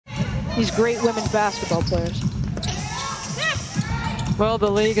these great women's basketball players. Well,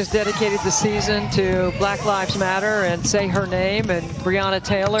 the league has dedicated the season to Black Lives Matter and Say Her Name, and Breonna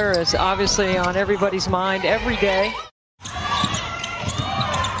Taylor is obviously on everybody's mind every day.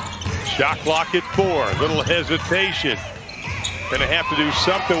 Shot clock at 4. Little hesitation. Gonna have to do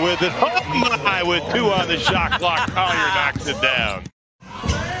something with it. Oh my, with 2 on the shot clock, Collier knocks it down.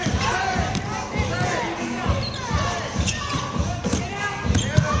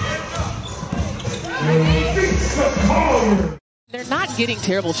 They're not getting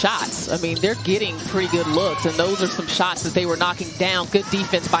terrible shots. I mean, they're getting pretty good looks, and those are some shots that they were knocking down. Good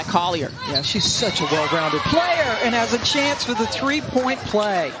defense by Collier. Yeah, she's such a well-rounded player and has a chance for the three-point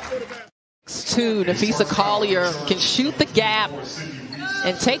play. Napheesa Collier can shoot the gap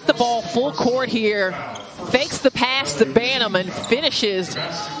and take the ball full court here. Fakes the pass to Banham and finishes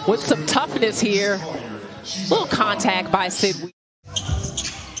with some toughness here. Little contact by Sid.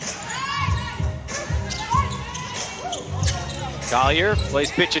 Collier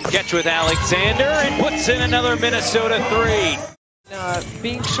plays pitch and catch with Alexander and puts in another Minnesota 3.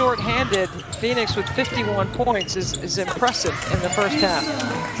 Being short-handed, Phoenix with 51 points is impressive in the first half.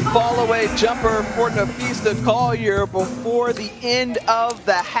 Fall-away jumper for Napheesa Collier before the end of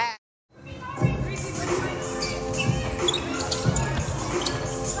the half.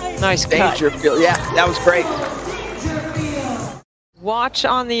 Nice cut. Dangerfield, yeah, that was great. Watch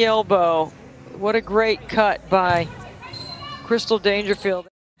on the elbow. What a great cut by Crystal Dangerfield.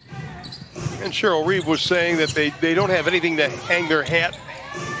 And Cheryl Reeve was saying that they don't have anything to hang their head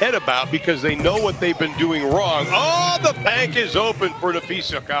about because they know what they've been doing wrong. Oh, the bank is open for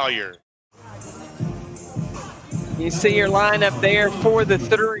Napheesa Collier. You see your lineup there for the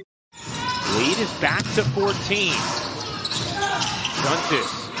 3. Lead is back to 14.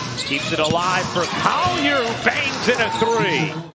 Shuntis keeps it alive for Collier, who bangs in a 3.